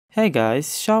Hey guys,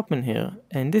 Sharpend here.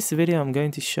 In this video I'm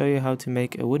going to show you how to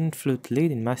make a wooden flute lead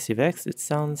in Massive X that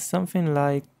sounds something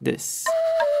like this.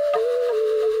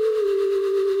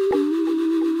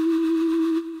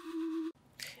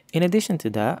 In addition to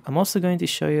that, I'm also going to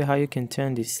show you how you can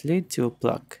turn this lead to a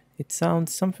pluck. It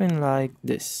sounds something like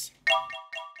this.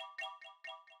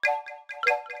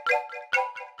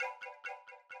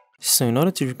 So in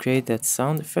order to recreate that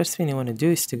sound, the first thing you want to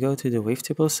do is to go to the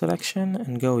wavetable selection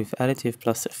and go with additive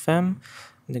plus FM,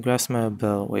 the Grassmere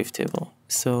Bell wavetable.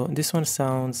 So this one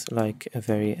sounds like a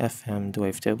very FM'd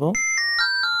wavetable.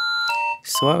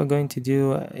 So what we're going to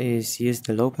do is use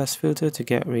the low pass filter to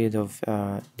get rid of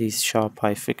these sharp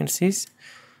high frequencies,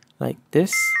 like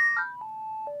this.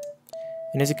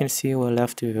 And as you can see, we're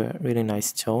left with a really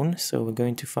nice tone. So we're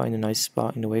going to find a nice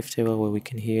spot in the wavetable where we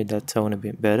can hear that tone a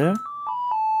bit better.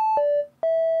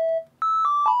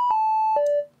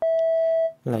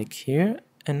 Like here.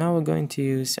 And now we're going to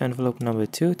use envelope number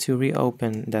 2 to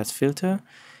reopen that filter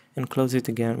and close it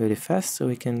again really fast so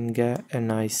we can get a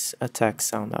nice attack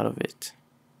sound out of it.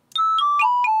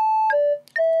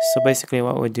 So basically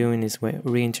what we're doing is we're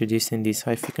reintroducing these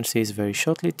high frequencies very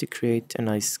shortly to create a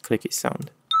nice clicky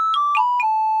sound.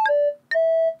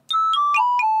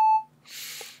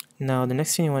 Now the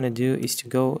next thing you want to do is to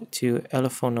go to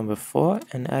LFO number 4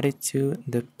 and add it to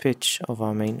the pitch of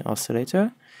our main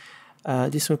oscillator.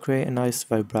 This will create a nice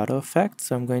vibrato effect,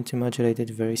 so I'm going to modulate it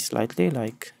very slightly,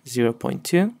 like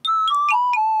 0.2.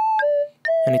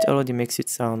 And it already makes it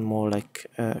sound more like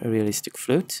a realistic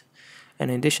flute. And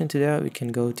in addition to that, we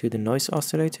can go to the noise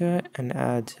oscillator and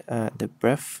add the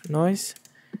breath noise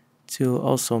to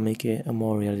also make it a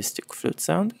more realistic flute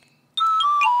sound.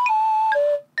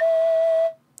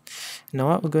 Now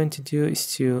what we're going to do is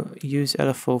to use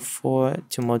LFO4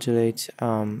 to modulate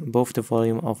both the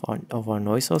volume of our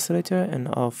noise oscillator and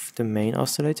of the main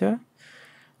oscillator.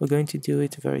 We're going to do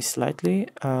it very slightly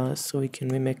so we can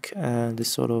mimic the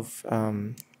sort of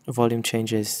volume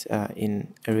changes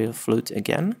in a real flute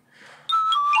again.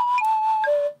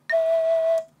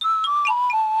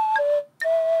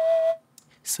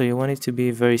 So you want it to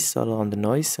be very subtle on the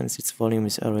noise since its volume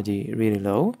is already really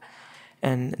low.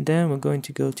 And then we're going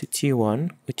to go to T1,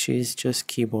 which is just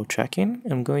keyboard tracking.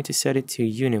 I'm going to set it to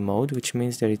uni mode, which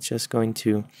means that it's just going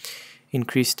to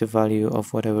increase the value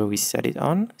of whatever we set it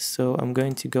on. So I'm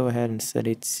going to go ahead and set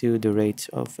it to the rate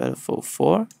of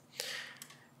LFO4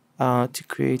 to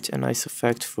create a nice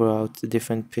effect throughout the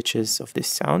different pitches of this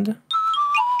sound.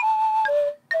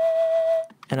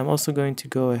 And I'm also going to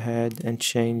go ahead and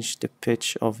change the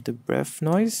pitch of the breath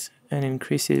noise and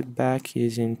increase it back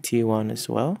using T1 as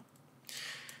well.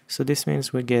 So this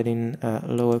means we're getting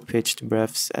lower pitched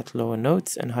breaths at lower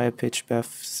notes and higher pitched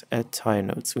breaths at higher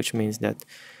notes, which means that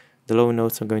the lower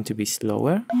notes are going to be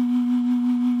slower,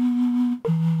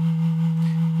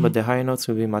 but the higher notes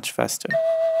will be much faster.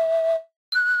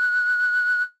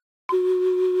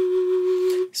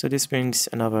 So this brings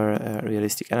another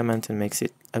realistic element and makes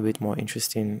it a bit more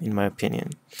interesting in my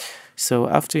opinion. So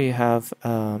after you have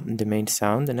the main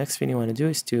sound, the next thing you want to do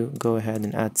is to go ahead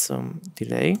and add some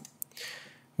delay.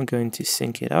 We're going to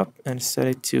sync it up and set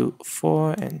it to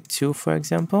 4 and 2 for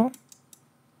example.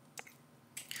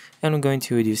 And we're going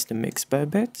to reduce the mix by a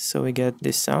bit so we get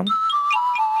this sound,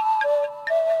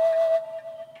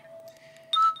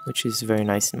 which is very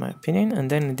nice in my opinion.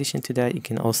 And then in addition to that, you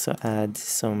can also add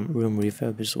some room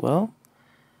reverb as well.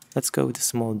 Let's go with a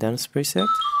small dance preset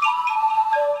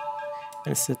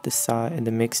and set the size and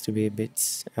the mix to be a bit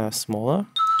smaller.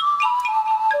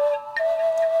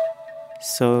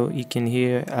 So you can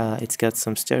hear it's got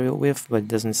some stereo width, but it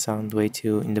doesn't sound way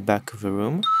too in the back of a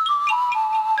room.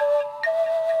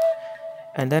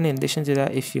 And then in addition to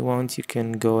that, if you want, you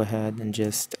can go ahead and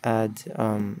just add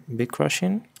bit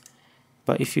crushing.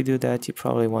 But if you do that, you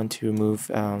probably want to remove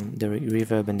the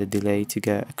reverb and the delay to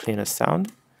get a cleaner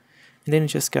sound. And then you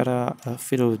just gotta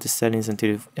fiddle with the settings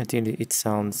until it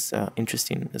sounds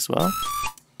interesting as well.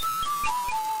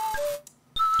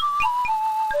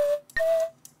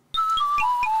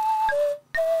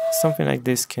 Something like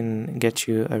this can get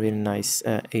you a really nice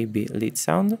A-beat lead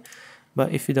sound,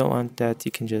 but if you don't want that,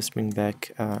 you can just bring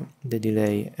back the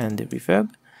delay and the reverb,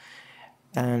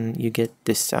 and you get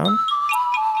this sound.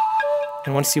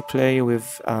 And once you play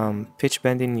with pitch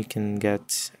bending, you can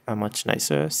get a much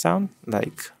nicer sound,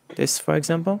 like this for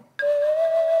example.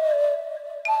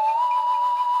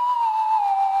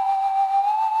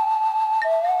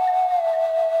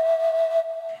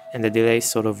 And the delay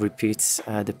sort of repeats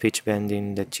the pitch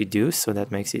bending that you do, so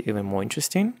that makes it even more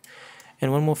interesting.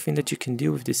 And one more thing that you can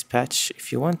do with this patch,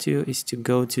 if you want to, is to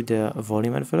go to the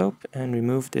volume envelope and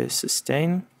remove the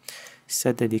sustain,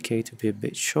 set the decay to be a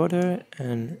bit shorter,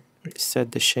 and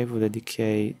set the shape of the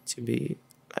decay to be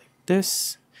like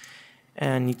this,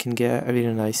 and you can get a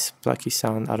really nice plucky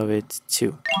sound out of it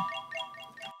too,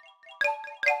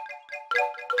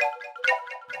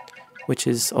 which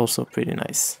is also pretty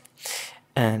nice.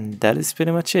 And that is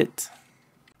pretty much it.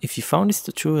 If you found this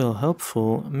tutorial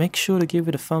helpful, make sure to give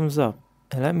it a thumbs up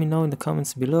and let me know in the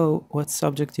comments below what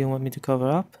subject you want me to cover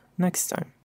up next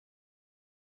time.